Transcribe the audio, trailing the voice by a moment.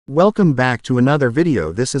Welcome back to another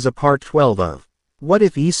video. This is a part 12 of What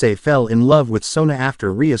if Issei fell in love with Sona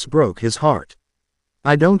after Rias broke his heart?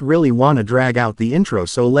 I don't really want to drag out the intro,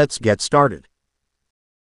 so let's get started.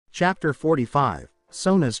 Chapter 45,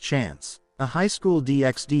 Sona's Chance. A high school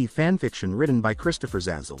DxD fanfiction written by Christopher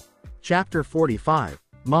Zazzle. Chapter 45,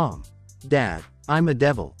 Mom. Dad, I'm a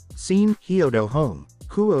devil. Scene, Hyodo home,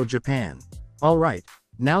 Kuo, Japan. Alright,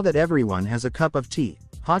 now that everyone has a cup of tea,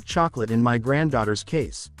 hot chocolate in my granddaughter's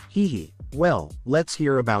case, hee hee, well, let's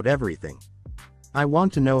hear about everything. I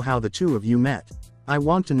want to know how the two of you met. I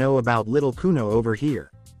want to know about little Kuno over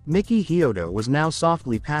here. Miki Hyodo was now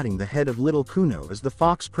softly patting the head of little Kuno as the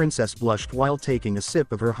fox princess blushed while taking a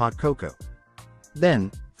sip of her hot cocoa.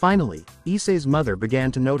 Then, finally, Issei's mother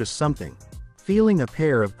began to notice something. Feeling a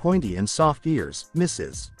pair of pointy and soft ears,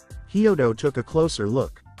 Mrs. Hyodo took a closer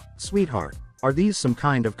look. Sweetheart, are these some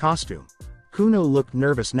kind of costume? Kuno looked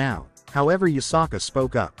nervous now, however Yusaka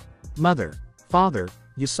spoke up. Mother, father,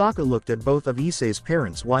 Yusaka looked at both of Issei's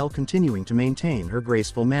parents while continuing to maintain her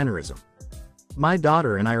graceful mannerism. My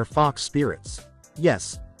daughter and I are fox spirits.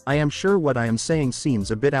 Yes, I am sure what I am saying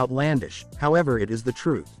seems a bit outlandish, however it is the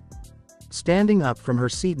truth. Standing up from her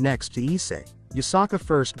seat next to Issei, Yusaka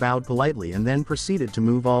first bowed politely and then proceeded to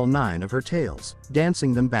move all 9 of her tails,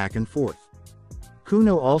 dancing them back and forth.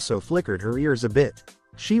 Kuno also flickered her ears a bit.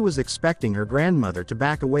 She was expecting her grandmother to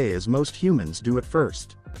back away as most humans do at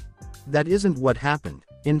first. That isn't what happened.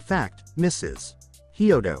 In fact, Mrs.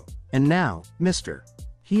 Hyodo, and now, Mr.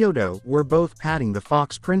 Hyodo, were both patting the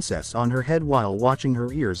fox princess on her head while watching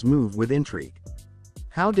her ears move with intrigue.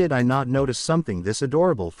 How did I not notice something this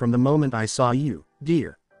adorable from the moment I saw you,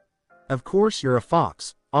 dear? Of course you're a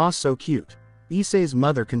fox, aw so cute. Issei's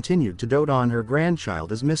mother continued to dote on her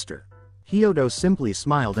grandchild as Mr. Hyodo simply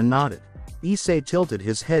smiled and nodded. Issei tilted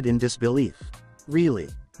his head in disbelief. Really?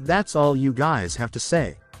 That's all you guys have to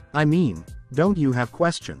say? I mean, don't you have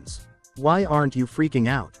questions? Why aren't you freaking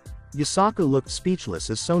out? Yusaka looked speechless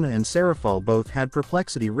as Sona and Serafal both had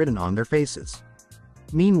perplexity written on their faces.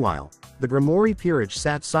 Meanwhile, the Grimoire peerage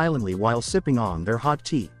sat silently while sipping on their hot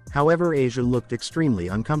tea, however Asia looked extremely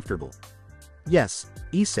uncomfortable. Yes,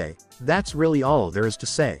 Issei, that's really all there is to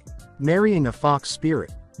say. Marrying a fox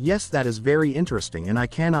spirit. Yes, that is very interesting and I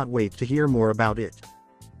cannot wait to hear more about it.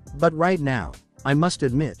 But right now, I must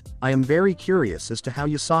admit, I am very curious as to how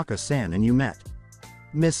Yusaka-san and you met.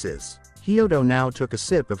 Mrs. Hyodo now took a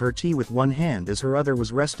sip of her tea with one hand as her other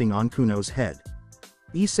was resting on Kuno's head.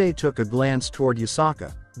 Issei took a glance toward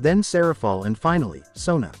Yusaka, then Serafal and finally,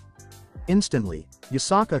 Sona. Instantly,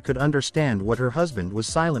 Yusaka could understand what her husband was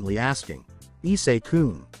silently asking.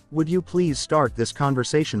 Issei-kun, would you please start this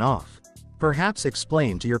conversation off? Perhaps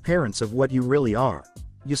explain to your parents of what you really are.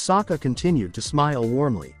 Yusaka continued to smile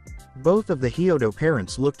warmly. Both of the Hyodo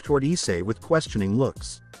parents looked toward Issei with questioning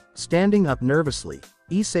looks. Standing up nervously,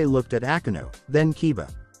 Issei looked at Akano, then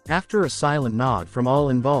Kiba. After a silent nod from all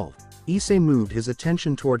involved, Issei moved his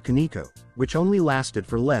attention toward Kaneko, which only lasted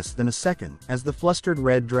for less than a second, as the flustered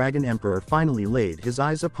Red Dragon Emperor finally laid his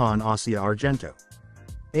eyes upon Asia Argento.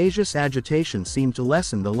 Asia's agitation seemed to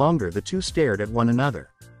lessen the longer the two stared at one another.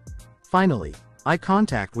 Finally, eye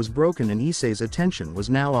contact was broken and Issei's attention was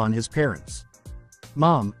now on his parents.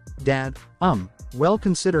 Mom, Dad, well,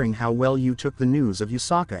 considering how well you took the news of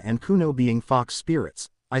Yusaka and Kuno being fox spirits,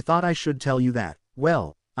 I thought I should tell you that,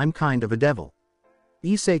 well, I'm kind of a devil.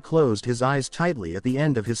 Issei closed his eyes tightly at the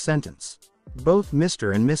end of his sentence. Both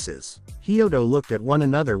Mr. and Mrs. Hyodo looked at one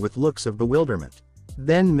another with looks of bewilderment.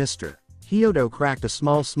 Then Mr. Hyodo cracked a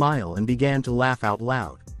small smile and began to laugh out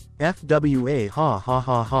loud. FWA ha ha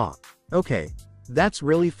ha ha. Okay, that's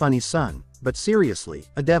really funny, son, but seriously,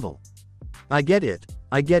 a devil. I get it,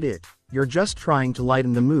 you're just trying to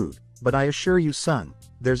lighten the mood, but I assure you, son,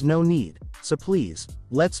 there's no need, so please,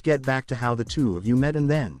 let's get back to how the two of you met. And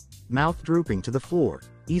then, mouth drooping to the floor,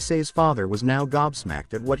 Issei's father was now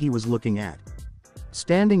gobsmacked at what he was looking at.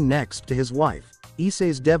 Standing next to his wife,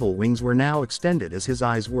 Issei's devil wings were now extended as his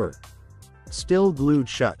eyes were still glued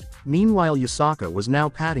shut. Meanwhile, Yusaka was now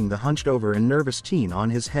patting the hunched-over and nervous teen on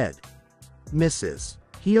his head. Mrs.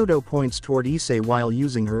 Hyodo points toward Issei while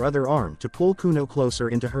using her other arm to pull Kuno closer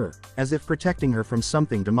into her, as if protecting her from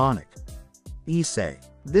something demonic. Issei,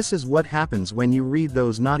 this is what happens when you read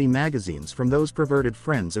those naughty magazines from those perverted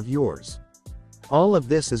friends of yours. All of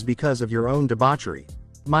this is because of your own debauchery.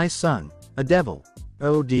 My son, a devil.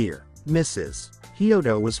 Oh dear. Mrs.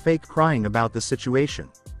 Hyodo was fake crying about the situation.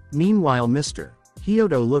 Meanwhile, Mr.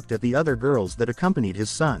 Hyodo looked at the other girls that accompanied his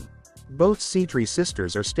son. Both Citri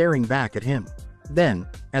sisters are staring back at him. Then,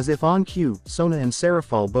 as if on cue, Sona and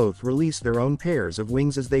Serafal both release their own pairs of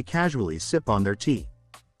wings as they casually sip on their tea.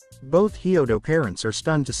 Both Hyodo parents are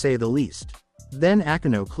stunned to say the least. Then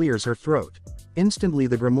Akano clears her throat. Instantly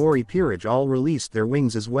the Grimoire peerage all released their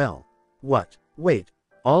wings as well. What? Wait.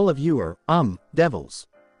 All of you are, devils.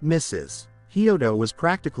 Mrs. Hyodo was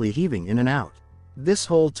practically heaving in and out. This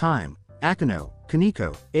whole time, Akano,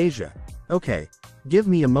 Kaneko, Asia. Okay. Give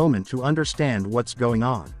me a moment to understand what's going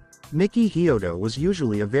on. Miki Hyodo was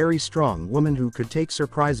usually a very strong woman who could take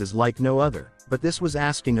surprises like no other, but this was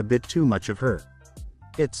asking a bit too much of her.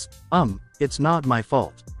 It's not my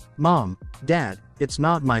fault. Mom, Dad, it's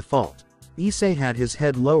not my fault. Issei had his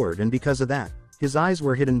head lowered, and because of that, his eyes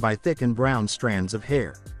were hidden by thick and brown strands of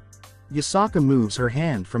hair. Yasaka moves her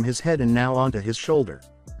hand from his head and now onto his shoulder.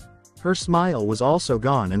 Her smile was also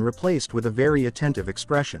gone and replaced with a very attentive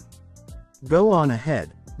expression. Go on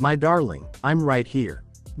ahead, my darling, I'm right here.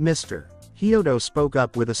 Mr. Hyodo spoke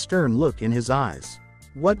up with a stern look in his eyes.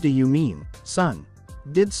 What do you mean, son?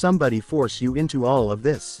 Did somebody force you into all of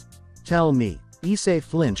this? Tell me. Issei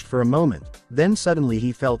flinched for a moment, then suddenly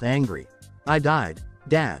he felt angry. I died,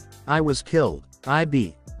 Dad. I was killed. I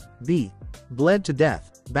bled to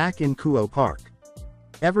death, back in Kuo Park.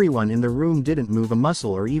 Everyone in the room didn't move a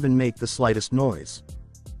muscle or even make the slightest noise.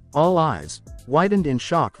 All eyes, widened in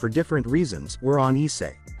shock for different reasons, were on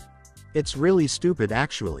Issei. It's really stupid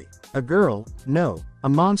actually. A girl, no, a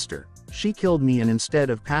monster. She killed me, and instead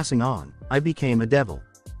of passing on, I became a devil.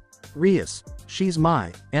 Rias, she's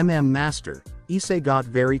my master. Issei got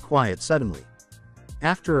very quiet suddenly.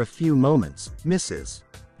 After a few moments, Mrs.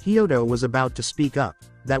 Hyodo was about to speak up.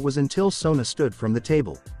 That was until Sona stood from the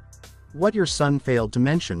table. What your son failed to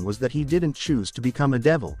mention was that he didn't choose to become a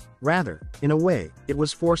devil. Rather, in a way, it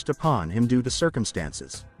was forced upon him due to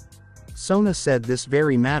circumstances. Sona said this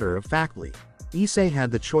very matter-of-factly. Issei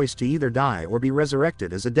had the choice to either die or be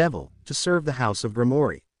resurrected as a devil, to serve the House of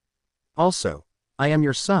Grimoire. Also, I am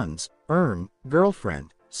your son's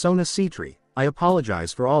girlfriend, Sona Citri. I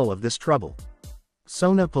apologize for all of this trouble.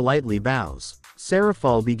 Sona politely bows.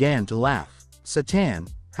 Seraphal began to laugh. Satan,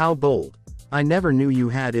 how bold. I never knew you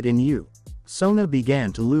had it in you. Sona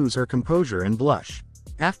began to lose her composure and blush.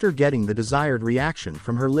 After getting the desired reaction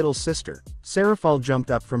from her little sister, Seraphal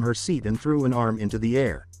jumped up from her seat and threw an arm into the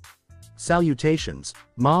air. Salutations,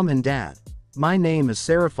 Mom and Dad. My name is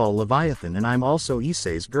Seraphal Leviathan and I'm also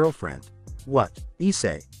Issei's girlfriend. What,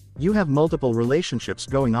 Issei? You have multiple relationships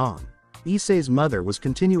going on. Issei's mother was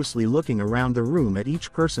continuously looking around the room at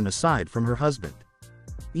each person aside from her husband.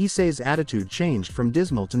 Issei's attitude changed from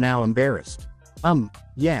dismal to now embarrassed.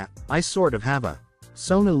 Yeah, I sort of have a.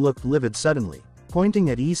 Sona looked livid suddenly.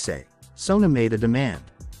 Pointing at Issei, Sona made a demand.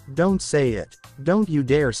 Don't say it. Don't you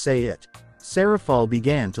dare say it. Seraphal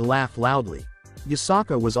began to laugh loudly.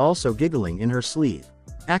 Yasaka was also giggling in her sleeve.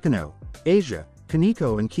 Akano, Asia,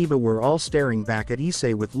 Kaneko and Kiba were all staring back at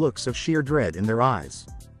Issei with looks of sheer dread in their eyes.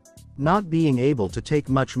 Not being able to take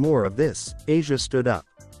much more of this, Asia stood up.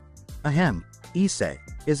 Ahem, Issei,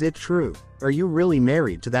 is it true? Are you really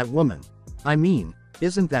married to that woman? I mean,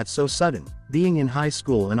 isn't that so sudden, being in high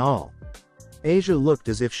school and all? Asia looked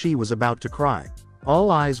as if she was about to cry. All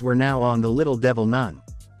eyes were now on the little devil nun.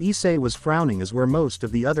 Issei was frowning, as were most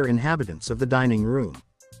of the other inhabitants of the dining room.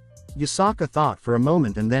 Yasaka thought for a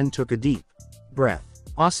moment and then took a deep breath.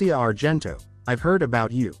 Asia Argento, I've heard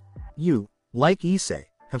about you. You, like Issei,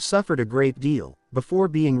 have suffered a great deal, before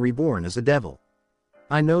being reborn as a devil.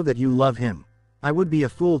 I know that you love him. I would be a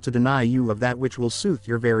fool to deny you of that which will soothe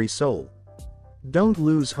your very soul. Don't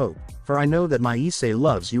lose hope, for I know that my Issei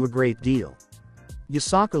loves you a great deal.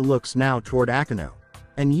 Yasaka looks now toward Akano.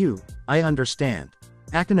 And you, I understand.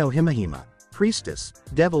 Akano Himahima, priestess,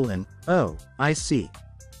 devil and, oh, I see.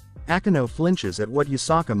 Akano flinches at what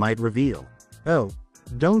Yasaka might reveal. Oh,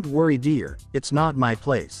 don't worry dear, it's not my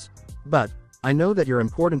place. But, I know that your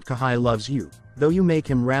important Kahai loves you, though you make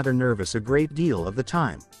him rather nervous a great deal of the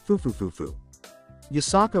time, fufu.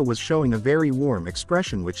 Yasaka was showing a very warm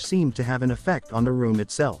expression which seemed to have an effect on the room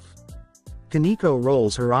itself. Kaneko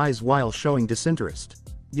rolls her eyes while showing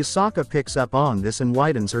disinterest. Yasaka picks up on this and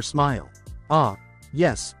widens her smile. Ah,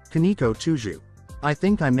 yes, Kaneko Tuju. I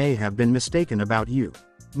think I may have been mistaken about you.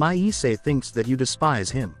 My Issei thinks that you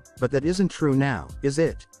despise him, but that isn't true now, is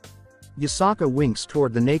it? Yasaka winks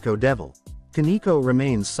toward the Neko devil. Kaneko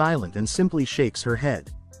remains silent and simply shakes her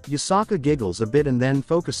head. Yasaka giggles a bit and then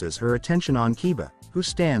focuses her attention on Kiba, who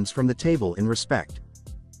stands from the table in respect.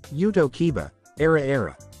 Yuto Kiba,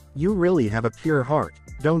 era. You really have a pure heart,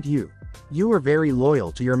 don't you? You are very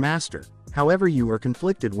loyal to your master, however you are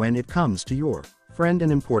conflicted when it comes to your friend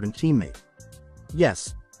and important teammate.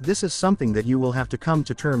 Yes, this is something that you will have to come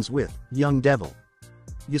to terms with, young devil.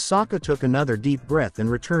 Yasaka took another deep breath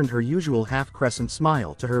and returned her usual half-crescent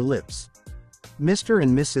smile to her lips. Mr.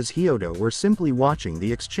 and Mrs. Hyodo were simply watching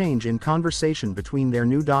the exchange in conversation between their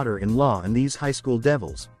new daughter-in-law and these high school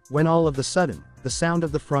devils, when all of a sudden, the sound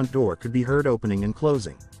of the front door could be heard opening and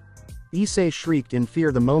closing. Issei shrieked in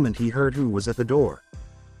fear the moment he heard who was at the door.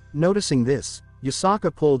 Noticing this,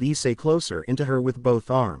 Yusaka pulled Issei closer into her with both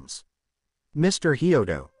arms. Mr.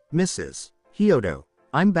 Hyodo, Mrs. Hyodo,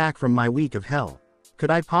 I'm back from my week of hell. Could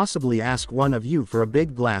I possibly ask one of you for a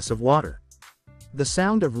big glass of water? The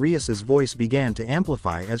sound of Rias's voice began to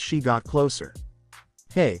amplify as she got closer.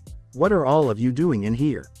 Hey, what are all of you doing in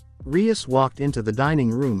here? Rias walked into the dining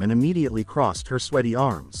room and immediately crossed her sweaty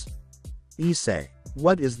arms. Issei,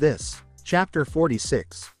 what is this? Chapter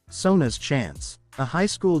 46, Sona's Chance. A high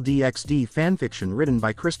school DxD fanfiction written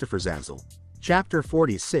by Christopher Zazzle. Chapter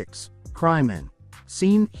 46, Crime and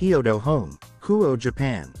Scene, Hyodo home, Kuo,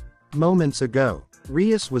 Japan. Moments ago,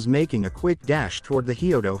 Rias was making a quick dash toward the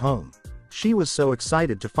Hyodo home. She was so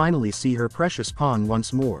excited to finally see her precious pawn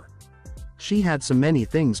once more. She had so many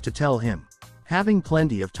things to tell him. Having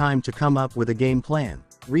plenty of time to come up with a game plan,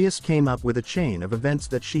 Rias came up with a chain of events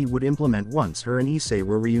that she would implement once her and Issei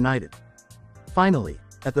were reunited. Finally,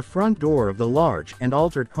 at the front door of the large and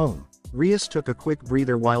altered home, Rias took a quick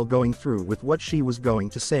breather while going through with what she was going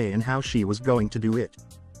to say and how she was going to do it.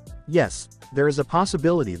 Yes, there is a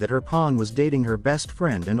possibility that her pawn was dating her best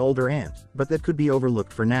friend and older aunt, but that could be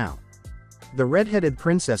overlooked for now. The red-headed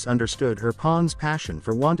princess understood her pawn's passion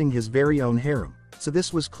for wanting his very own harem, so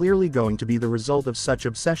this was clearly going to be the result of such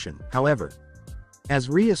obsession. However, as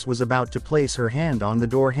Rias was about to place her hand on the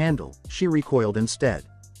door handle, she recoiled instead.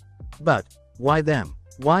 But, why them?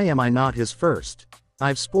 Why am I not his first?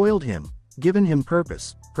 I've spoiled him, given him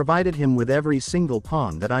purpose, provided him with every single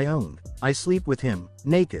pawn that I owned. I sleep with him,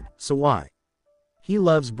 naked, so why? He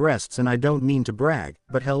loves breasts and I don't mean to brag,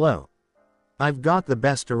 but hello. I've got the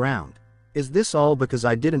best around. Is this all because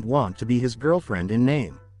I didn't want to be his girlfriend in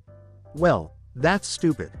name? Well, that's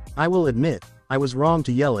stupid. I will admit, I was wrong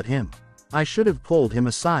to yell at him. I should have pulled him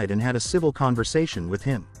aside and had a civil conversation with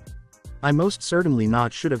him. I most certainly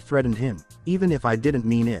not should have threatened him, even if I didn't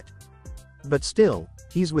mean it. But still,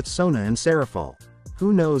 he's with Sona and Serafal.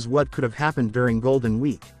 Who knows what could have happened during Golden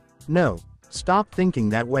Week? No, stop thinking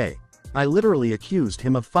that way. I literally accused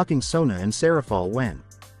him of fucking Sona and Serafal when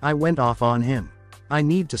I went off on him. I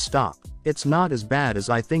need to stop. It's not as bad as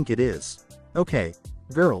I think it is. Okay,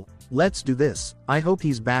 girl, let's do this. I hope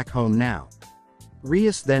he's back home now.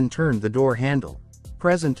 Rias then turned the door handle.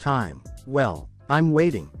 Present time. Well, I'm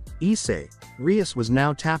waiting. Issei. Rias was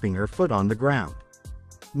now tapping her foot on the ground.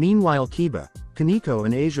 Meanwhile Kiba, Kaneko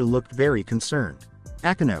and Asia looked very concerned.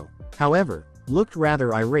 Akano, however, looked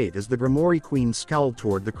rather irate as the Grimoire Queen scowled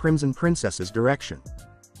toward the Crimson Princess's direction.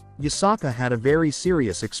 Yusaka had a very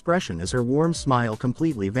serious expression as her warm smile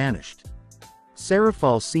completely vanished.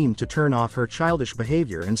 Serafal seemed to turn off her childish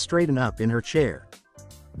behavior and straighten up in her chair.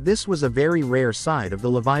 This was a very rare side of the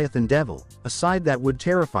Leviathan Devil, a side that would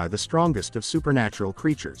terrify the strongest of supernatural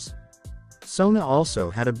creatures. Sona also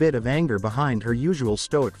had a bit of anger behind her usual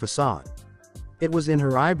stoic facade. It was in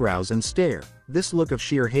her eyebrows and stare, this look of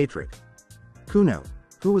sheer hatred. Kuno,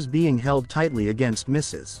 who was being held tightly against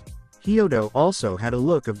Mrs. Hyodo, also had a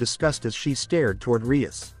look of disgust as she stared toward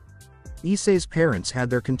Rias. Issei's parents had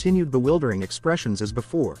their continued bewildering expressions as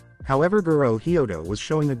before, however Goro Hyodo was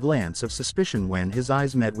showing a glance of suspicion when his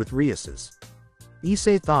eyes met with Rias's.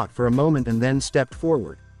 Issei thought for a moment and then stepped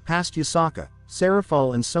forward, past Yusaka,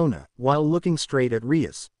 Serafal and Sona, while looking straight at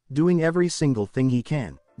Rias, doing every single thing he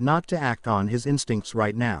can, not to act on his instincts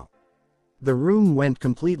right now. The room went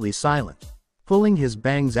completely silent. Pulling his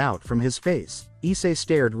bangs out from his face, Issei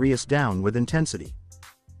stared Rias down with intensity.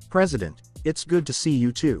 President, it's good to see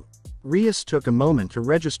you too. Rias took a moment to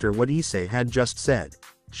register what Issei had just said.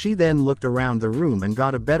 She then looked around the room and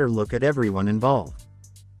got a better look at everyone involved.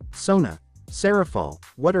 Sona, Serafal,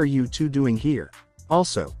 what are you two doing here?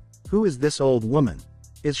 Also, who is this old woman?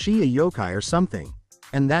 Is she a yokai or something?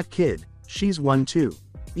 And that kid, she's one too.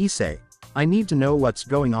 Issei, I need to know what's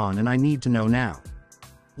going on and I need to know now.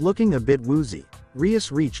 Looking a bit woozy,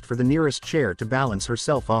 Rias reached for the nearest chair to balance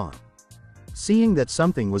herself on. Seeing that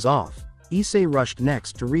something was off, Issei rushed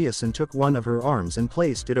next to Rias and took one of her arms and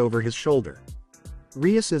placed it over his shoulder.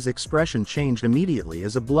 Rias's expression changed immediately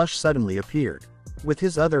as a blush suddenly appeared. With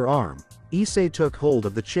his other arm, Issei took hold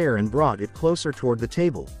of the chair and brought it closer toward the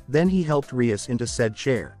table, then he helped Rias into said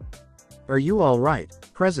chair. Are you alright,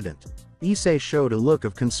 President? Issei showed a look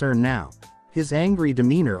of concern now. His angry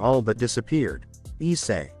demeanor all but disappeared.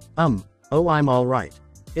 Issei, oh I'm alright.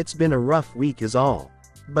 It's been a rough week is all.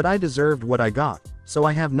 But I deserved what I got, so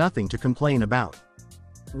I have nothing to complain about.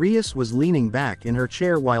 Rias was leaning back in her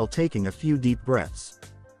chair while taking a few deep breaths.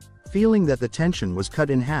 Feeling that the tension was cut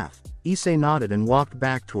in half, Issei nodded and walked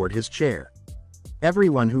back toward his chair.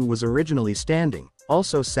 Everyone who was originally standing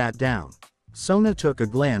also sat down. Sona took a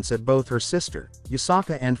glance at both her sister,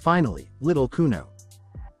 Yusaka, and finally, little Kuno.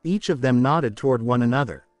 Each of them nodded toward one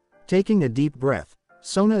another. Taking a deep breath,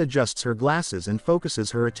 Sona adjusts her glasses and focuses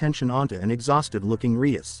her attention onto an exhausted-looking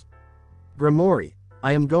Rias. Grimoire,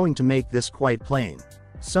 I am going to make this quite plain.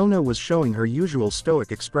 Sona was showing her usual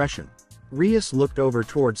stoic expression. Rias looked over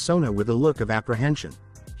toward Sona with a look of apprehension.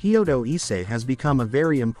 Hyodo Issei has become a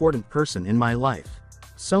very important person in my life.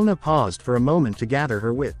 Sona paused for a moment to gather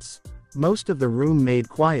her wits. Most of the room made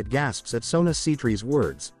quiet gasps at Sona Citri's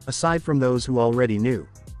words, aside from those who already knew.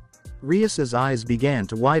 Rias's eyes began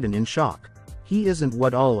to widen in shock. He isn't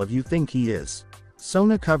what all of you think he is.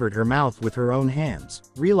 Sona covered her mouth with her own hands,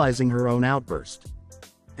 realizing her own outburst.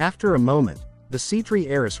 After a moment, the Citri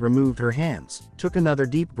heiress removed her hands, took another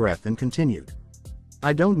deep breath and continued.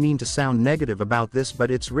 I don't mean to sound negative about this, but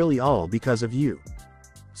it's really all because of you.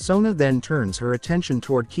 Sona then turns her attention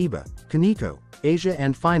toward Kiba, Kaneko, Asia,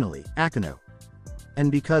 and finally, Akano. And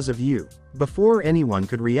because of you. Before anyone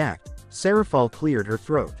could react, Serafal cleared her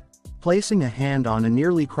throat. Placing a hand on a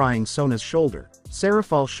nearly crying Sona's shoulder,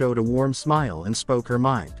 Serafal showed a warm smile and spoke her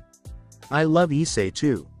mind. I love Issei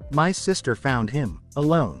too. My sister found him,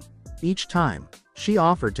 alone. Each time, she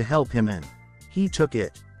offered to help him and he took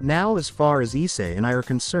it. Now as far as Issei and I are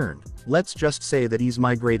concerned, let's just say that he's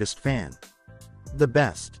my greatest fan. The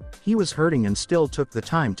best. He was hurting and still took the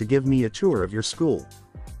time to give me a tour of your school.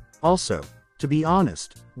 Also, to be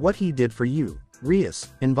honest, what he did for you, Rias,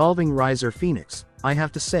 involving Riser Phoenix, I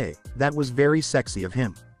have to say, that was very sexy of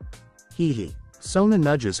him. Hee hee. Sona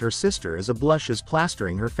nudges her sister as a blush is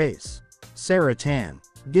plastering her face. Sarah Tan.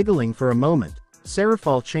 Giggling for a moment,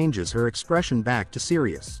 Serafal changes her expression back to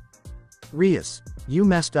serious. Rias, you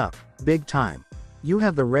messed up, big time. You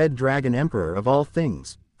have the Red Dragon Emperor of all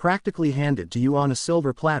things, practically handed to you on a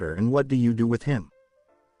silver platter, and what do you do with him?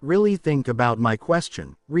 Really think about my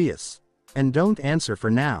question, Rias. And don't answer for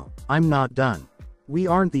now, I'm not done. We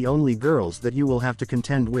aren't the only girls that you will have to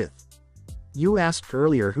contend with. You asked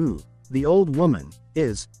earlier who the old woman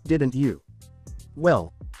is, didn't you?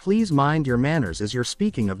 Well, please mind your manners as you're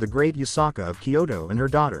speaking of the great Yusaka of Kyoto and her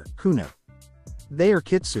daughter, Kuno. They are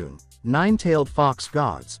kitsune, nine-tailed fox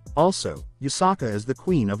gods. Also, Yusaka is the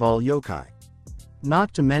queen of all yokai.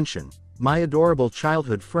 Not to mention, my adorable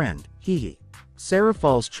childhood friend, Hihi.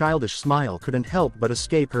 Serafal's childish smile couldn't help but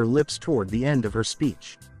escape her lips toward the end of her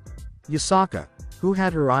speech. Yusaka, who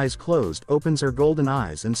had her eyes closed, opens her golden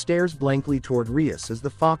eyes and stares blankly toward Rias as the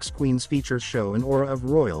Fox Queen's features show an aura of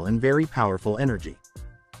royal and very powerful energy.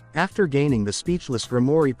 After gaining the speechless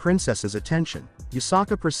Grimoire princess's attention,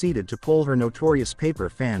 Yusaka proceeded to pull her notorious paper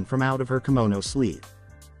fan from out of her kimono sleeve.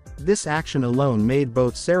 This action alone made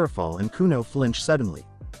both Serafal and Kuno flinch suddenly.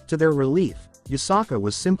 To their relief, Yusaka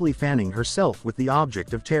was simply fanning herself with the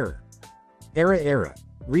object of terror. Era,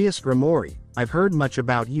 Rias Grimoire, I've heard much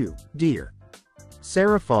about you, dear.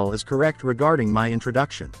 Serafal is correct regarding my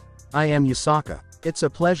introduction. I am Yusaka. It's a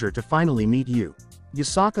pleasure to finally meet you.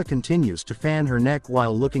 Yusaka continues to fan her neck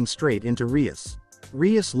while looking straight into Rias.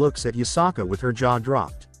 Rias looks at Yusaka with her jaw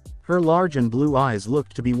dropped. Her large and blue eyes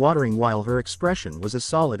looked to be watering while her expression was as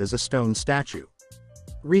solid as a stone statue.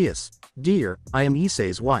 Rias, dear, I am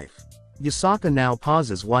Issei's wife. Yusaka now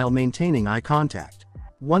pauses while maintaining eye contact.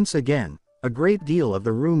 Once again, a great deal of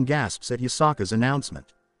the room gasps at Yusaka's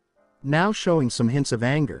announcement. Now showing some hints of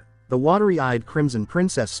anger, the watery-eyed Crimson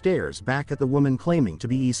Princess stares back at the woman claiming to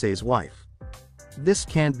be Issei's wife. This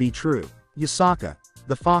can't be true. Yusaka,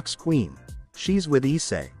 the Fox Queen. She's with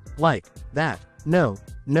Issei. Like that. No,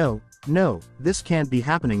 this can't be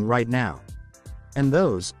happening right now. And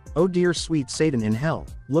those, oh dear sweet Satan in hell,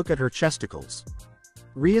 look at her chesticles.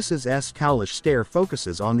 Rias's cowlish stare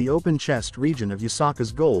focuses on the open chest region of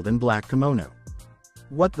Yusaka's gold and black kimono.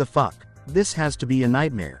 What the fuck? This has to be a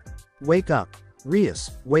nightmare. Wake up.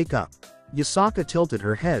 Rias, wake up. Yusaka tilted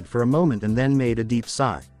her head for a moment and then made a deep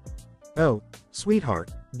sigh. Oh,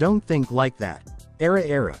 sweetheart, don't think like that.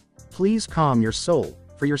 Era, please calm your soul,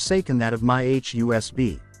 for your sake and that of my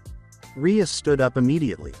HUSB. Rias stood up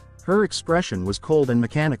immediately. Her expression was cold and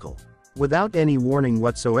mechanical. Without any warning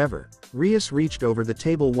whatsoever, Rias reached over the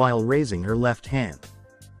table while raising her left hand.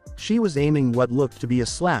 She was aiming what looked to be a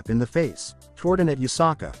slap in the face, toward at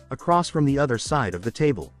Yusaka, across from the other side of the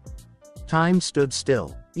table. Time stood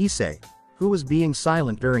still. Issei, who was being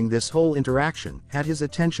silent during this whole interaction, had his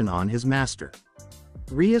attention on his master.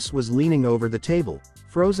 Rias was leaning over the table,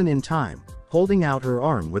 frozen in time, holding out her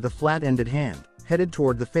arm with a flat-ended hand, headed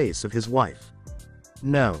toward the face of his wife.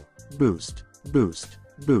 No. Boost.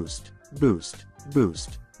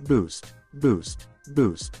 boost, boost,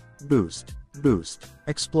 boost, boost, boost,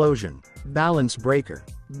 explosion, balance breaker,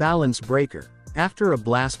 balance breaker. After a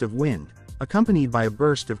blast of wind, accompanied by a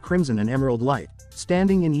burst of crimson and emerald light,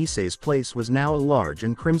 standing in Issei's place was now a large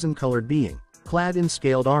and crimson-colored being, clad in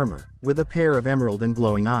scaled armor, with a pair of emerald and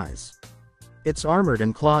glowing eyes. Its armored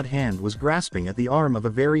and clawed hand was grasping at the arm of a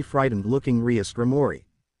very frightened-looking Rias Grimoire.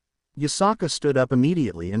 Yasaka stood up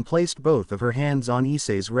immediately and placed both of her hands on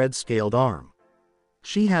Issei's red-scaled arm.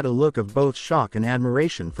 She had a look of both shock and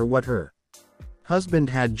admiration for what her husband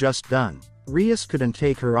had just done. Rias couldn't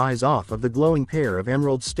take her eyes off of the glowing pair of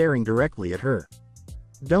emeralds staring directly at her.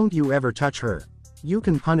 "Don't you ever touch her. You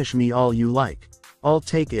can punish me all you like. I'll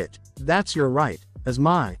take it. That's your right, as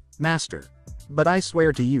my master. But I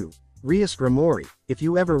swear to you, Rias Grimoire, if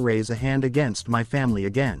you ever raise a hand against my family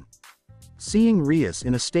again." Seeing Rias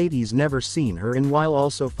in a state he's never seen her in while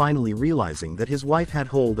also finally realizing that his wife had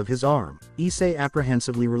hold of his arm, Issei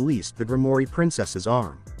apprehensively released the Grimoire princess's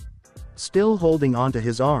arm. Still holding onto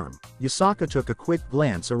his arm, Yasaka took a quick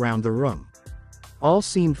glance around the room. All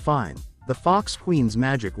seemed fine. The Fox Queen's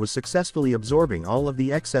magic was successfully absorbing all of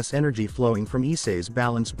the excess energy flowing from Issei's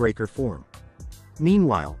balance breaker form.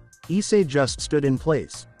 Meanwhile, Issei just stood in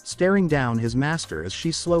place, staring down his master as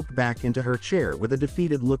she sloped back into her chair with a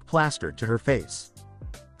defeated look plastered to her face.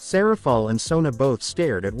 Seraphal and Sona both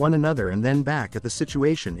stared at one another and then back at the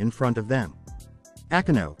situation in front of them.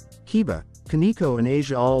 Akeno, Kiba, Kaneko and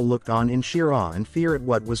Asia all looked on in sheer awe and fear at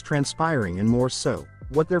what was transpiring and more so,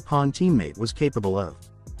 what their pawn teammate was capable of.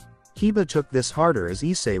 Kiba took this harder as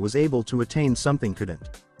Issei was able to attain something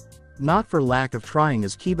couldn't. Not for lack of trying,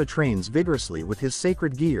 as Kiba trains vigorously with his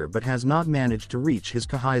sacred gear but has not managed to reach his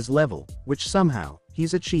Kahai's level, which somehow,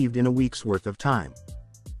 he's achieved in a week's worth of time.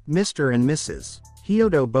 Mr. and Mrs.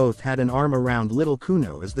 Hyodo both had an arm around little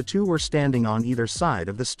Kuno as the two were standing on either side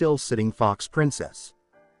of the still-sitting fox princess.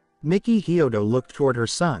 Miki Hyodo looked toward her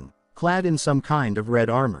son, clad in some kind of red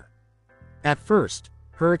armor. At first,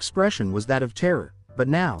 her expression was that of terror, but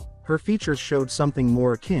now, her features showed something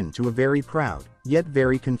more akin to a very proud, yet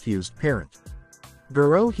very confused parent.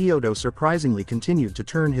 Goro Hyodo surprisingly continued to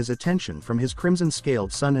turn his attention from his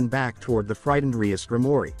crimson-scaled son and back toward the frightened Rias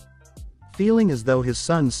Grimoire. Feeling as though his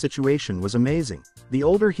son's situation was amazing, the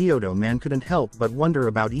older Hyodo man couldn't help but wonder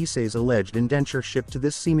about Issei's alleged indenture shipped to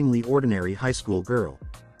this seemingly ordinary high school girl.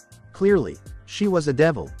 Clearly, she was a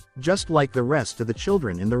devil, just like the rest of the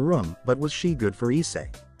children in the room, but was she good for Issei?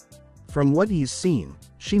 From what he's seen,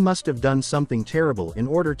 she must have done something terrible in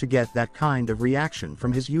order to get that kind of reaction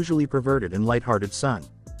from his usually perverted and light-hearted son.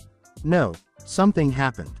 No, something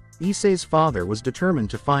happened. Issei's father was determined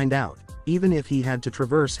to find out. Even if he had to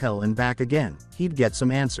traverse hell and back again, he'd get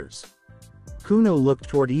some answers. Kuno looked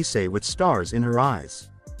toward Issei with stars in her eyes.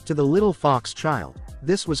 To the little fox child,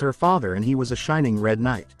 this was her father and he was a shining red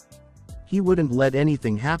knight. He wouldn't let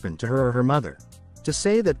anything happen to her or her mother. To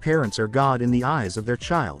say that parents are God in the eyes of their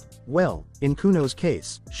child, well, in Kuno's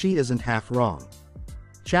case, she isn't half wrong.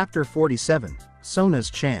 Chapter 47,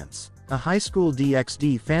 Sona's Chance, a high school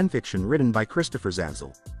DxD fanfiction written by Christopher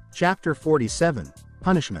Zazzle. Chapter 47,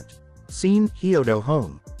 Punishment. Scene, Hyodo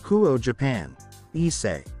home, Kuo, Japan.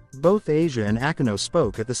 Issei. Both Asia and Akeno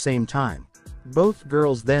spoke at the same time. Both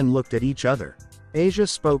girls then looked at each other. Asia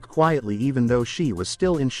spoke quietly even though she was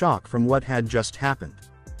still in shock from what had just happened.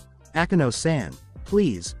 Akeno-san,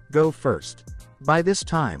 please, go first. By this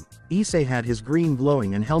time, Issei had his green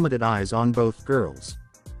glowing and helmeted eyes on both girls.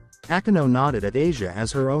 Akeno nodded at Asia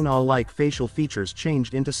as her own all-like facial features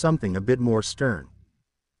changed into something a bit more stern.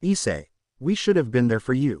 Issei, we should have been there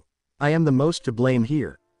for you. I am the most to blame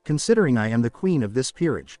here, considering I am the queen of this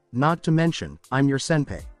peerage, not to mention, I'm your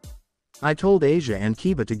senpai. I told Asia and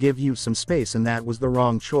Kiba to give you some space and that was the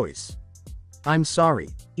wrong choice. I'm sorry,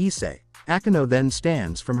 Issei. Akeno then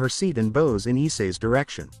stands from her seat and bows in Issei's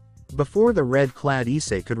direction. Before the red-clad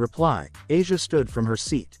Issei could reply, Asia stood from her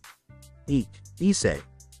seat. Eek, Issei.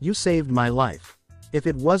 You saved my life. If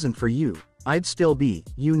it wasn't for you, I'd still be,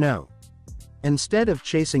 you know. Instead of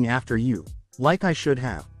chasing after you, like I should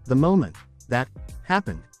have, the moment that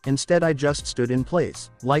happened, instead I just stood in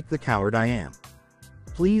place, like the coward I am.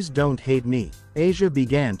 Please don't hate me. Asia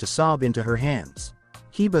began to sob into her hands.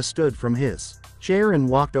 Kiba stood from his chair and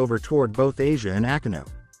walked over toward both Asia and Akeno.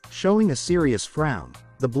 Showing a serious frown,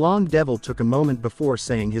 the blonde devil took a moment before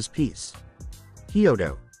saying his piece.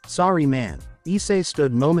 Hyodo, sorry man. Issei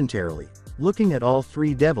stood momentarily, looking at all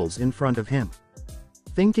three devils in front of him.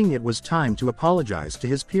 Thinking it was time to apologize to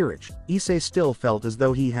his peerage, Issei still felt as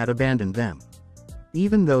though he had abandoned them.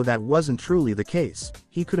 Even though that wasn't truly the case,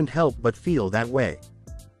 he couldn't help but feel that way.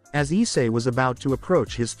 As Issei was about to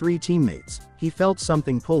approach his three teammates, he felt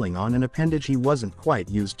something pulling on an appendage he wasn't quite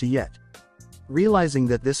used to yet. Realizing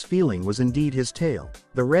that this feeling was indeed his tail,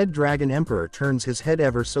 the Red Dragon Emperor turns his head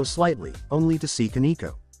ever so slightly, only to see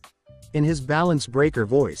Kaneko. In his balance breaker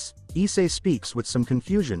voice, Issei speaks with some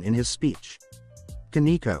confusion in his speech.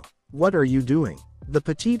 "Kaneko, what are you doing?" The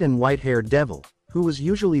petite and white-haired devil, who was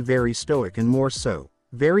usually very stoic and more so,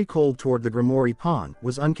 very cold toward the Grimoire pawn,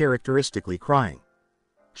 was uncharacteristically crying.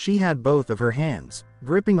 She had both of her hands,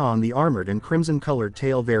 gripping on the armored and crimson-colored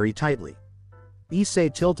tail very tightly.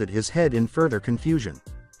 Issei tilted his head in further confusion.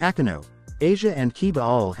 Akeno, Asia and Kiba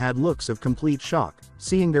all had looks of complete shock,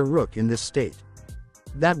 seeing their rook in this state.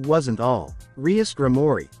 That wasn't all. Rias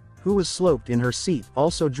Grimoire, who was sloped in her seat,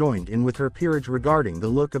 also joined in with her peerage regarding the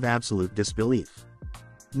look of absolute disbelief.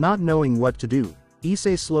 Not knowing what to do,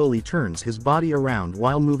 Issei slowly turns his body around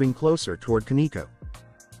while moving closer toward Kaneko.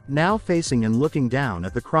 Now facing and looking down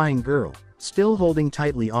at the crying girl, still holding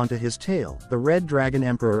tightly onto his tail, the Red Dragon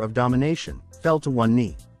Emperor of Domination fell to one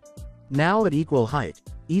knee. Now at equal height,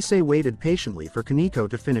 Issei waited patiently for Kaneko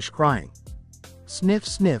to finish crying. "Sniff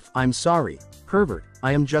sniff, I'm sorry, pervert,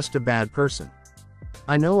 I am just a bad person.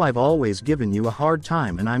 I know I've always given you a hard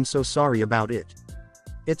time and I'm so sorry about it.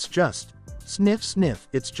 It's just, sniff sniff,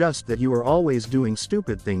 it's just that you are always doing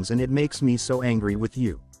stupid things and it makes me so angry with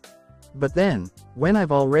you. But then, when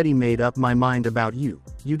I've already made up my mind about you,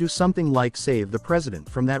 you do something like save the president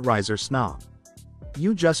from that riser snob.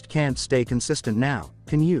 You just can't stay consistent now,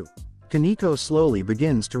 can you?" Kaneko slowly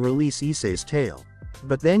begins to release Issei's tail.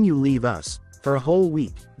 "But then you leave us, for a whole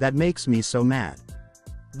week, that makes me so mad."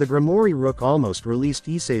 The Grimoire Rook almost released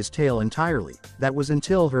Issei's tail entirely, that was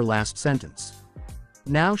until her last sentence.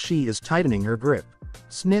 Now she is tightening her grip.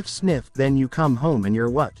 "Sniff sniff, then you come home and you're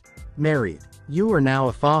what? Married. You are now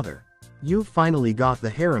a father. You've finally got the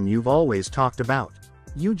harem you've always talked about.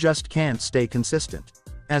 You just can't stay consistent."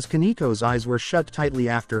 As Kaneko's eyes were shut tightly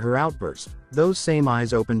after her outburst, those same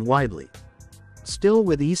eyes opened widely. Still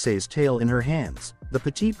with Issei's tail in her hands, the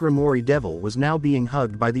petite Grimoire devil was now being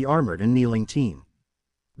hugged by the armored and kneeling team.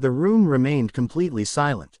 The room remained completely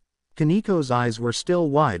silent. Kaneko's eyes were still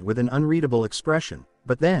wide with an unreadable expression,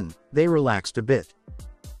 but then, they relaxed a bit.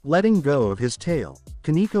 Letting go of his tail,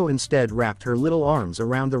 Kaneko instead wrapped her little arms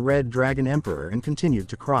around the Red Dragon Emperor and continued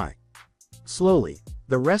to cry. Slowly,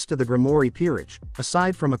 the rest of the Grimoire peerage,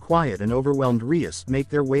 aside from a quiet and overwhelmed Rias, make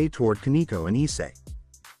their way toward Kaneko and Issei.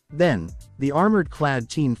 Then, the armored-clad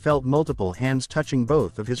teen felt multiple hands touching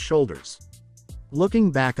both of his shoulders. Looking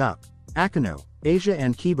back up, Akeno, Asia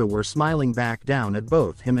and Kiba were smiling back down at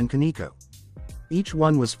both him and Kaneko. Each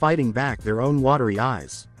one was fighting back their own watery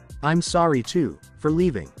eyes. "I'm sorry too, for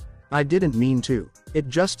leaving. I didn't mean to. It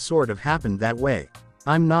just sort of happened that way.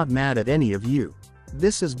 I'm not mad at any of you.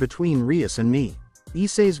 This is between Rias and me."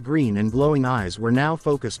 Issei's green and glowing eyes were now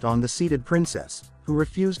focused on the seated princess, who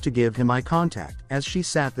refused to give him eye contact, as she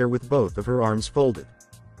sat there with both of her arms folded.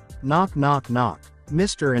 Knock knock knock.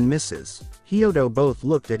 Mr. and Mrs. Hyodo both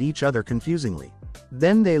looked at each other confusingly.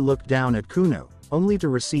 Then they looked down at Kuno, only to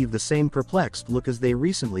receive the same perplexed look as they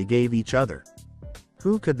recently gave each other.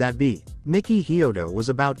 Who could that be? Miki Hyodo was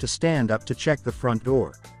about to stand up to check the front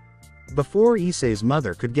door. Before Issei's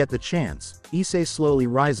mother could get the chance, Issei slowly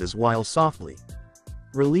rises while softly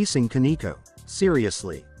releasing Kaneko.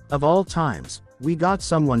 "Seriously. Of all times, we got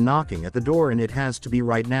someone knocking at the door and it has to be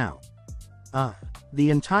right now." The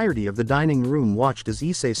entirety of the dining room watched as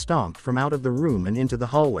Issei stomped from out of the room and into the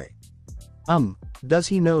hallway. Does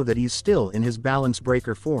he know that he's still in his balance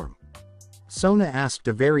breaker form? Sona asked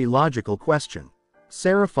a very logical question.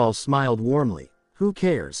 Serafal smiled warmly. Who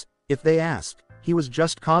cares, if they ask, he was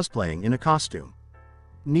just cosplaying in a costume.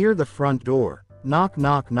 Near the front door, knock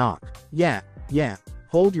knock knock. Yeah,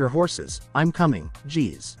 hold your horses, I'm coming,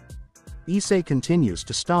 geez. Issei continues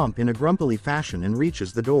to stomp in a grumpily fashion and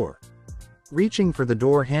reaches the door. Reaching for the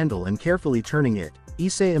door handle and carefully turning it,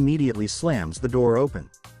 Issei immediately slams the door open.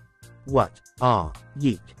 What?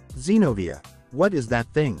 Yeek. Xenovia. What is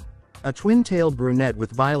that thing? A twin-tailed brunette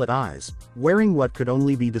with violet eyes, wearing what could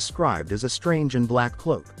only be described as a strange and black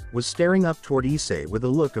cloak, was staring up toward Issei with a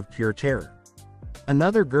look of pure terror.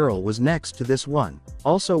 Another girl was next to this one,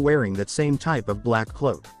 also wearing that same type of black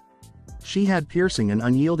cloak. She had piercing and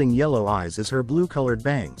unyielding yellow eyes as her blue-colored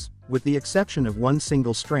bangs, with the exception of one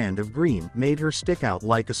single strand of green, made her stick out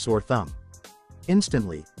like a sore thumb.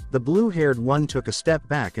 Instantly, the blue-haired one took a step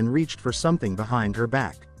back and reached for something behind her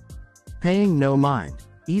back. Paying no mind,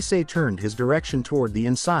 Issei turned his direction toward the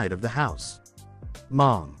inside of the house.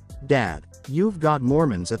 Mom. Dad. You've got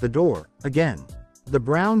Mormons at the door, again. The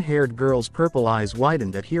brown-haired girl's purple eyes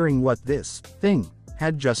widened at hearing what this thing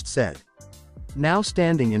had just said. Now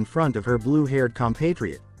standing in front of her blue-haired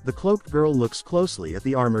compatriot, the cloaked girl looks closely at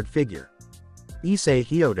the armored figure. Issei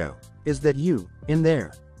Hyodo, is that you, in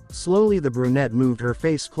there? Slowly the brunette moved her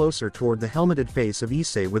face closer toward the helmeted face of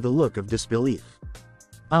Issei with a look of disbelief.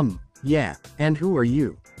 Yeah, and who are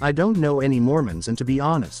you? I don't know any Mormons, and to be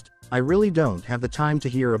honest, I really don't have the time to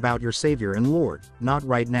hear about your savior and lord, not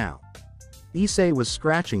right now. Issei was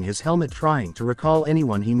scratching his helmet trying to recall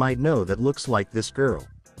anyone he might know that looks like this girl.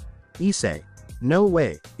 Issei. No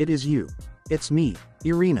way, it is you. It's me,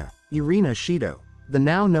 Irina Shido. The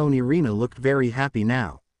now known Irina looked very happy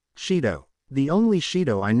now. Shido. The only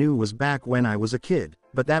Shido I knew was back when I was a kid,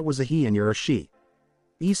 but that was a he and you're a she.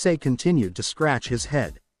 Issei continued to scratch his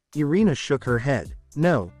head. Irina shook her head.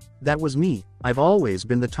 No, that was me, I've always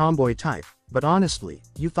been the tomboy type, but honestly,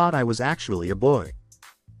 you thought I was actually a boy.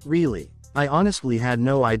 Really, I honestly had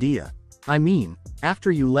no idea. I mean,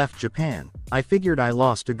 after you left Japan, I figured I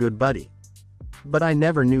lost a good buddy. But I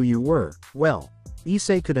never knew you were, well.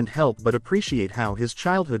 Issei couldn't help but appreciate how his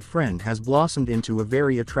childhood friend has blossomed into a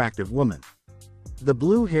very attractive woman. The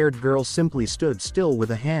blue-haired girl simply stood still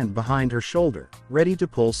with a hand behind her shoulder, ready to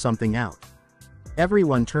pull something out.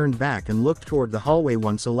 Everyone turned back and looked toward the hallway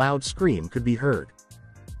once a loud scream could be heard.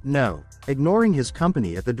 No. Ignoring his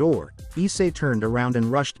company at the door, Issei turned around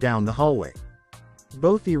and rushed down the hallway.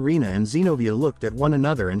 Both Irina and Zenobia looked at one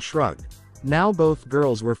another and shrugged. Now both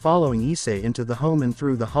girls were following Issei into the home and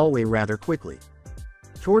through the hallway rather quickly.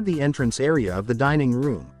 Toward the entrance area of the dining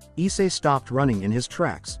room, Issei stopped running in his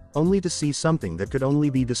tracks, only to see something that could only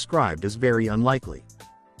be described as very unlikely.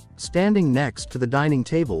 Standing next to the dining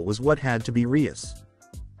table was what had to be Rias.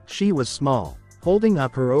 She was small. Holding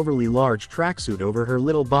up her overly large tracksuit over her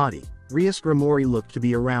little body, Rias Grimoire looked to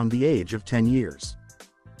be around the age of 10 years.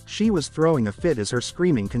 She was throwing a fit as her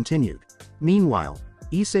screaming continued. Meanwhile,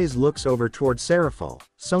 Issei's looks over toward Serafal,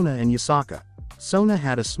 Sona and Yusaka. Sona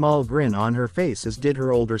had a small grin on her face as did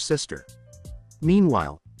her older sister.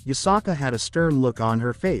 Meanwhile, Yusaka had a stern look on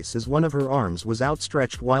her face as one of her arms was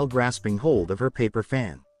outstretched while grasping hold of her paper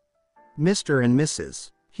fan. Mr. and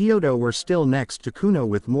Mrs. Hyodo were still next to Kuno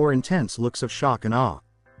with more intense looks of shock and awe.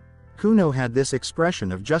 Kuno had this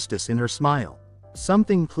expression of justice in her smile.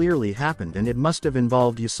 Something clearly happened and it must have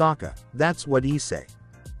involved Yusaka, that's what Issei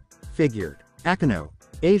figured. Akano,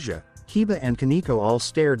 Asia, Kiba and Kaneko all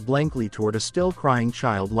stared blankly toward a still crying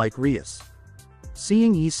child like Rias.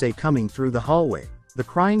 Seeing Issei coming through the hallway, the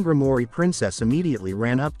crying Grimoire princess immediately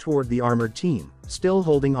ran up toward the armored team, still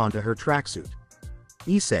holding onto her tracksuit.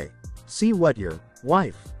 Issei. See what your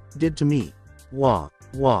wife did to me. Wah,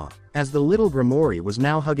 wah. As the little Grimoire was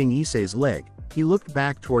now hugging Issei's leg, he looked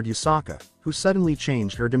back toward Yusaka, who suddenly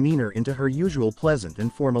changed her demeanor into her usual pleasant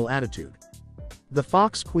and formal attitude. The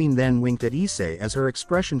Fox Queen then winked at Issei as her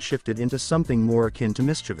expression shifted into something more akin to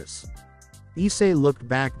mischievous. Issei looked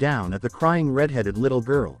back down at the crying red-headed little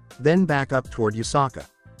girl, then back up toward Yusaka.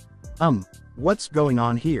 What's going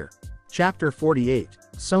on here? Chapter 48,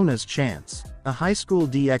 Sona's Chance. A high school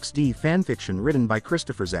DxD fanfiction written by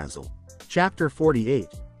Christopher Zazzle. Chapter 48,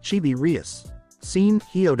 Chibi Rias. Scene,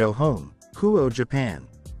 Hyodo Home, Kuo, Japan.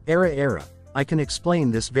 Era. I can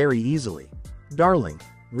explain this very easily. Darling.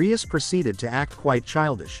 Rias proceeded to act quite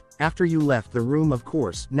childish. After you left the room, of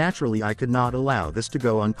course, naturally I could not allow this to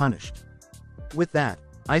go unpunished. With that,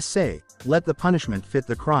 I say, let the punishment fit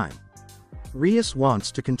the crime. Rias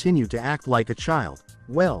wants to continue to act like a child.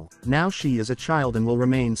 Well, now she is a child and will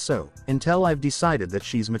remain so, until I've decided that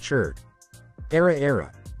she's matured.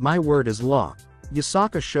 Era. My word is law.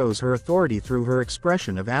 Yusaka shows her authority through her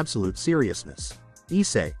expression of absolute seriousness.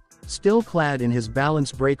 Issei, still clad in his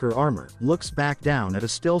balance breaker armor, looks back down at a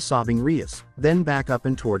still sobbing Rias, then back up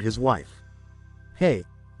and toward his wife. Hey,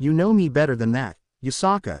 you know me better than that,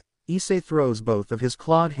 Yusaka. Issei throws both of his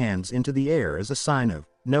clawed hands into the air as a sign of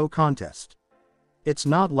no contest. It's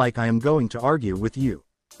not like I am going to argue with you.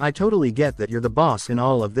 I totally get that you're the boss in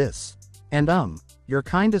all of this. And you're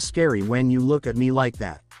kinda scary when you look at me like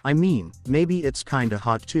that. I mean, maybe it's kinda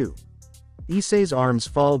hot too. Issei's arms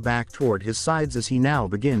fall back toward his sides as he now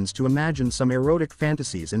begins to imagine some erotic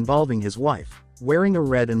fantasies involving his wife, wearing a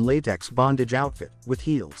red and latex bondage outfit, with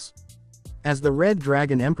heels. As the Red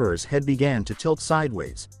Dragon Emperor's head began to tilt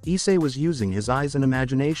sideways, Issei was using his eyes and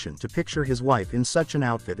imagination to picture his wife in such an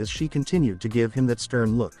outfit as she continued to give him that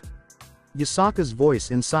stern look. Yusaka's voice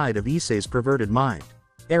inside of Issei's perverted mind.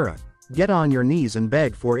 Era, get on your knees and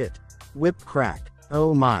beg for it. Whip crack.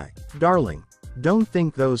 Oh my. Darling. Don't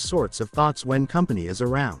think those sorts of thoughts when company is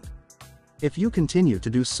around. If you continue to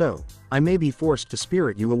do so, I may be forced to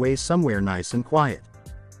spirit you away somewhere nice and quiet.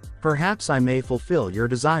 Perhaps I may fulfill your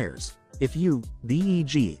desires. If you, beg,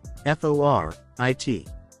 for, it.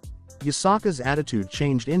 Yasaka's attitude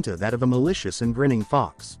changed into that of a malicious and grinning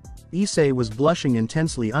fox. Issei was blushing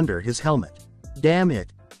intensely under his helmet. Damn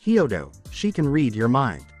it, Hyodo, she can read your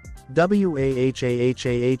mind.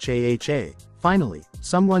 Wahahahahahah. Finally,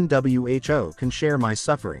 someone WHO can share my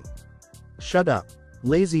suffering. Shut up,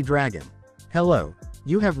 lazy dragon. Hello,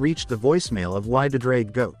 you have reached the voicemail of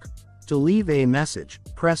Ydrag Gok. To leave a message,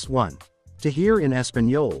 press 1. To hear in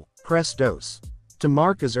Espanol, press dos. To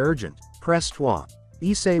mark as urgent, press 2.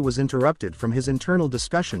 Issei was interrupted from his internal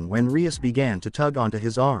discussion when Rias began to tug onto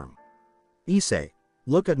his arm. Issei,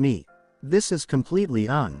 look at me. This is completely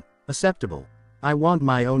unacceptable. I want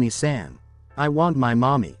my Oni-san. I want my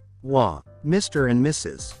mommy. Wah, Mr. and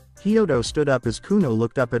Mrs. Hyodo stood up as Kuno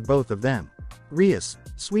looked up at both of them. Rias,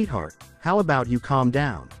 sweetheart, how about you calm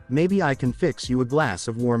down, maybe I can fix you a glass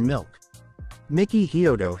of warm milk. Miki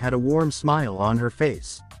Hyodo had a warm smile on her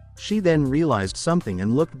face. She then realized something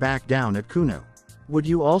and looked back down at Kuno. Would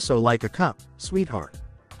you also like a cup, sweetheart?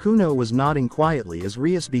 Kuno was nodding quietly as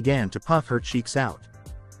Rias began to puff her cheeks out.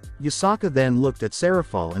 Yasaka then looked at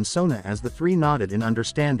Serafal and Sona as the three nodded in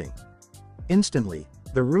understanding. Instantly,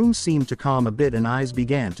 the room seemed to calm a bit and eyes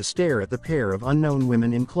began to stare at the pair of unknown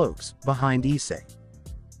women in cloaks, behind Issei.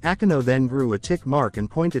 Akano then grew a tick mark and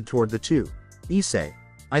pointed toward the two. Issei,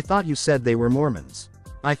 I thought you said they were Mormons.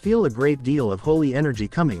 I feel a great deal of holy energy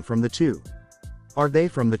coming from the two. Are they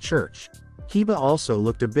from the church? Kiba also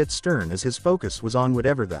looked a bit stern as his focus was on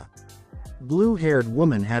whatever the blue-haired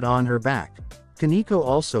woman had on her back. Kaneko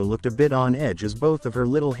also looked a bit on edge as both of her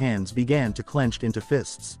little hands began to clench into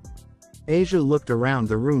fists. Asia looked around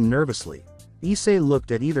the room nervously. Issei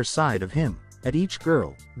looked at either side of him, at each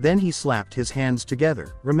girl, then he slapped his hands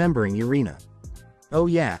together, remembering Irina. Oh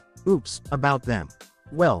yeah, oops, about them.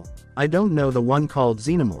 Well, I don't know the one called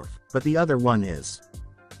Xenomorph, but the other one is.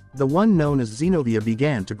 The one known as Xenovia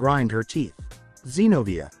began to grind her teeth.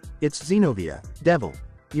 Xenovia. It's Xenovia, devil.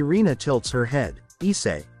 Irina tilts her head.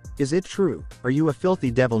 Issei, is it true, are you a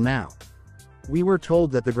filthy devil now? We were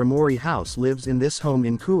told that the Grimoire house lives in this home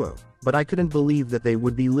in Kuo, but I couldn't believe that they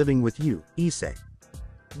would be living with you, Issei.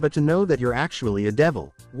 But to know that you're actually a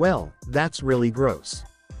devil, well, that's really gross.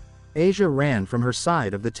 Asia ran from her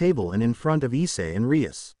side of the table and in front of Issei and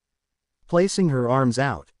Rias. Placing her arms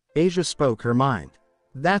out, Asia spoke her mind.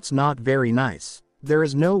 That's not very nice. There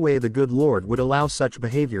is no way the good Lord would allow such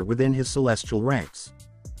behavior within his celestial ranks.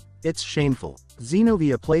 It's shameful.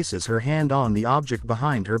 Xenovia places her hand on the object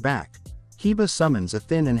behind her back. Kiba summons a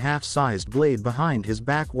thin and half-sized blade behind his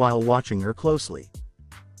back while watching her closely.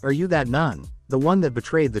 Are you that nun, the one that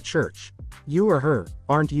betrayed the church? You or her,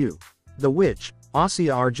 aren't you? The witch,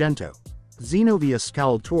 Ossia Argento. Xenovia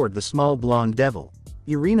scowled toward the small blonde devil.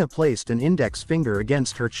 Irina placed an index finger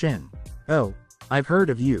against her chin. Oh, I've heard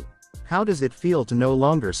of you. How does it feel to no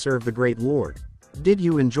longer serve the great Lord? Did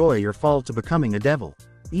you enjoy your fall to becoming a devil?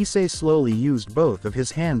 Issei slowly used both of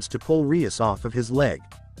his hands to pull Rias off of his leg.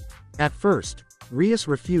 At first, Rias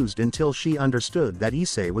refused until she understood that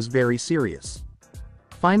Issei was very serious.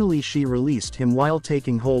 Finally she released him while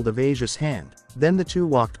taking hold of Asia's hand, then the two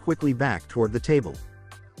walked quickly back toward the table.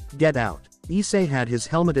 Get out. Issei had his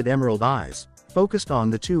helmeted emerald eyes, focused on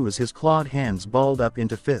the two as his clawed hands balled up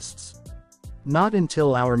into fists. Not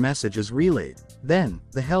until our message is relayed, then,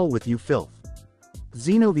 the hell with you filth.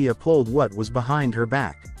 Xenovia pulled what was behind her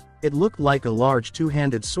back. It looked like a large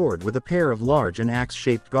two-handed sword with a pair of large and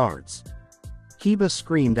axe-shaped guards. Kiba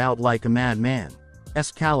screamed out like a madman.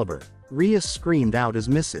 Excalibur. Rias screamed out as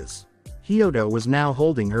Mrs. Hyodo was now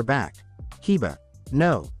holding her back. Kiba.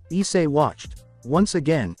 No. Issei watched. Once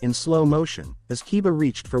again, in slow motion, as Kiba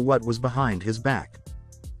reached for what was behind his back.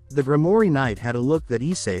 The Grimoire Knight had a look that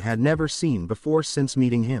Issei had never seen before since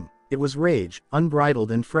meeting him. It was rage,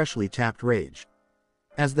 unbridled and freshly tapped rage.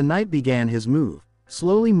 As the knight began his move,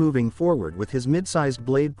 slowly moving forward with his mid-sized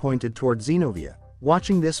blade pointed toward Xenovia,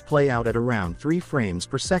 watching this play out at around 3 frames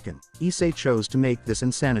per second, Issei chose to make this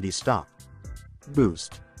insanity stop.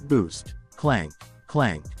 Boost, boost, clank,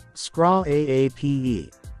 clank, scraw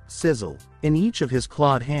AAPE, sizzle. In each of his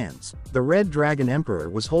clawed hands, the Red Dragon Emperor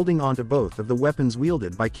was holding onto both of the weapons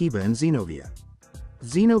wielded by Kiba and Xenovia.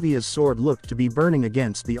 Xenovia's sword looked to be burning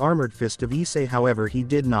against the armored fist of Issei, however he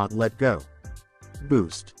did not let go.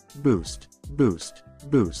 Boost, boost, boost,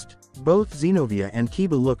 boost. Both Xenovia and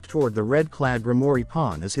Kiba looked toward the red-clad Grimoire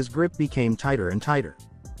pawn as his grip became tighter and tighter.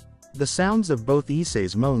 The sounds of both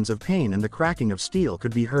Issei's moans of pain and the cracking of steel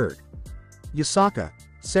could be heard. Yasaka,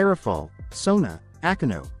 Serafal, Sona,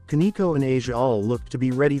 Akano, Kaneko and Asia all looked to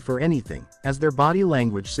be ready for anything, as their body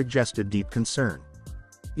language suggested deep concern.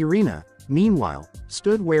 Irina, meanwhile,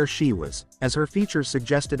 stood where she was, as her features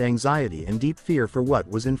suggested anxiety and deep fear for what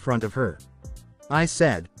was in front of her. I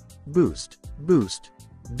said, Boost. Boost.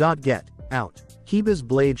 Get out. Kiba's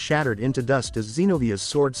blade shattered into dust as Xenovia's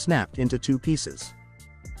sword snapped into 2 pieces.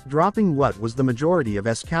 Dropping what was the majority of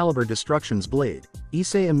Excalibur Destruction's blade,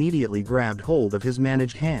 Issei immediately grabbed hold of his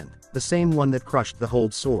managed hand, the same one that crushed the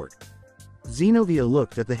hold sword. Xenovia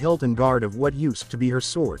looked at the hilt and guard of what used to be her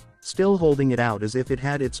sword, still holding it out as if it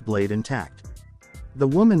had its blade intact. The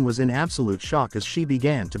woman was in absolute shock as she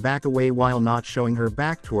began to back away while not showing her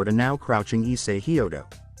back toward a now crouching Issei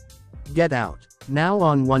Hyodo. Get out. Now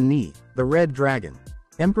on one knee, the Red Dragon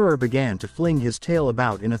Emperor began to fling his tail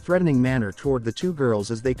about in a threatening manner toward the 2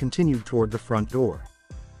 girls as they continued toward the front door.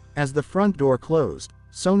 As the front door closed,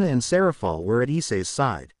 Sona and Seraphol were at Issei's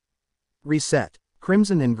side. Reset.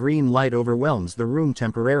 Crimson and green light overwhelms the room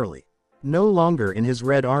temporarily. No longer in his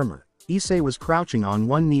red armor, Issei was crouching on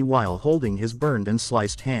one knee while holding his burned and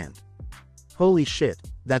sliced hand. Holy shit,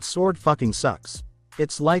 that sword fucking sucks.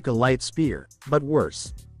 It's like a light spear, but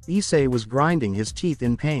worse. Issei was grinding his teeth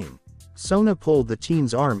in pain. Sona pulled the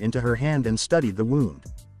teen's arm into her hand and studied the wound.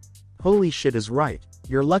 Holy shit is right,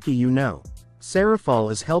 you're lucky you know.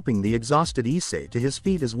 Seraphol is helping the exhausted Issei to his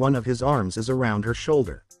feet as one of his arms is around her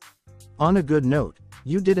shoulder. On a good note,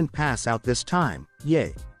 you didn't pass out this time,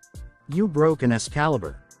 yay. You broke an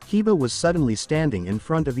Excalibur. Kiba was suddenly standing in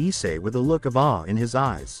front of Issei with a look of awe in his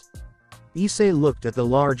eyes. Issei looked at the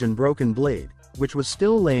large and broken blade, which was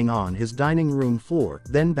still laying on his dining room floor,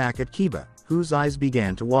 then back at Kiba, whose eyes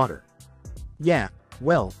began to water. Yeah,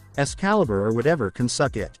 well, Excalibur or whatever can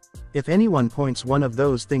suck it. If anyone points one of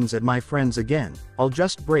those things at my friends again, I'll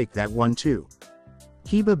just break that one too.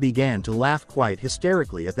 Kiba began to laugh quite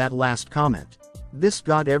hysterically at that last comment. This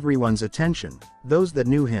got everyone's attention, those that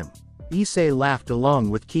knew him. Issei laughed along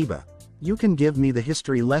with Kiba. You can give me the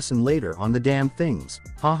history lesson later on the damn things,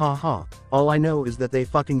 ha ha ha, all I know is that they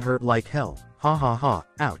fucking hurt like hell, ha ha ha,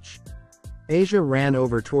 ouch. Asia ran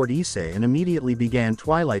over toward Issei and immediately began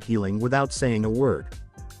twilight healing without saying a word.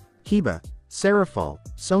 Kiba, Seraphol,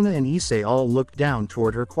 Sona and Issei all looked down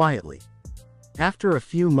toward her quietly. After a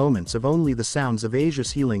few moments of only the sounds of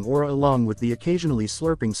Asia's healing aura along with the occasionally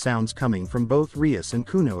slurping sounds coming from both Rias and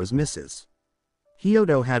Kuno as Mrs.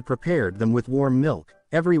 Hyodo had prepared them with warm milk,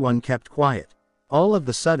 everyone kept quiet. All of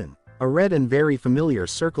the sudden, a red and very familiar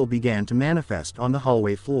circle began to manifest on the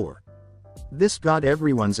hallway floor. This got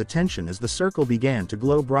everyone's attention as the circle began to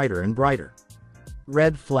glow brighter and brighter.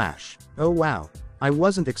 Red flash. Oh wow, I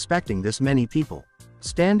wasn't expecting this many people.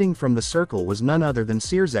 Standing from the circle was none other than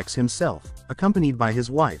Sirzex himself, accompanied by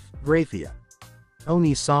his wife, Graphia.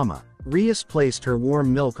 Oni-sama. Rias placed her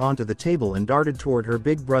warm milk onto the table and darted toward her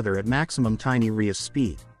big brother at maximum tiny Rias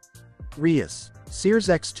speed. Rias.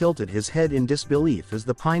 Sirzex tilted his head in disbelief as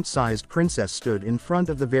the pint-sized princess stood in front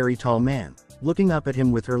of the very tall man, looking up at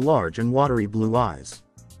him with her large and watery blue eyes.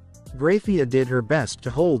 Graphia did her best to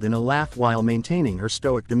hold in a laugh while maintaining her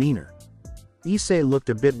stoic demeanor. Issei looked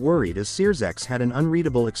a bit worried as Sirzex had an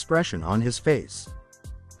unreadable expression on his face.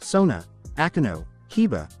 Sona, Akano,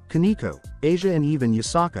 Kiba, Kaneko, Asia and even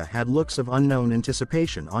Yasaka had looks of unknown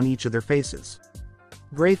anticipation on each of their faces.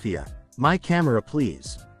 Graphia, my camera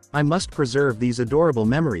please. I must preserve these adorable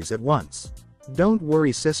memories at once. Don't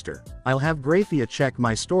worry sister, I'll have Graphia check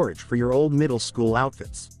my storage for your old middle school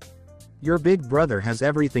outfits. Your big brother has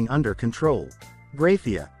everything under control.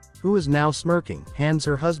 Graphia, who is now smirking, hands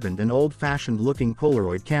her husband an old-fashioned looking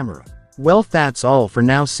Polaroid camera. Well that's all for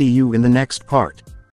now, see you in the next part.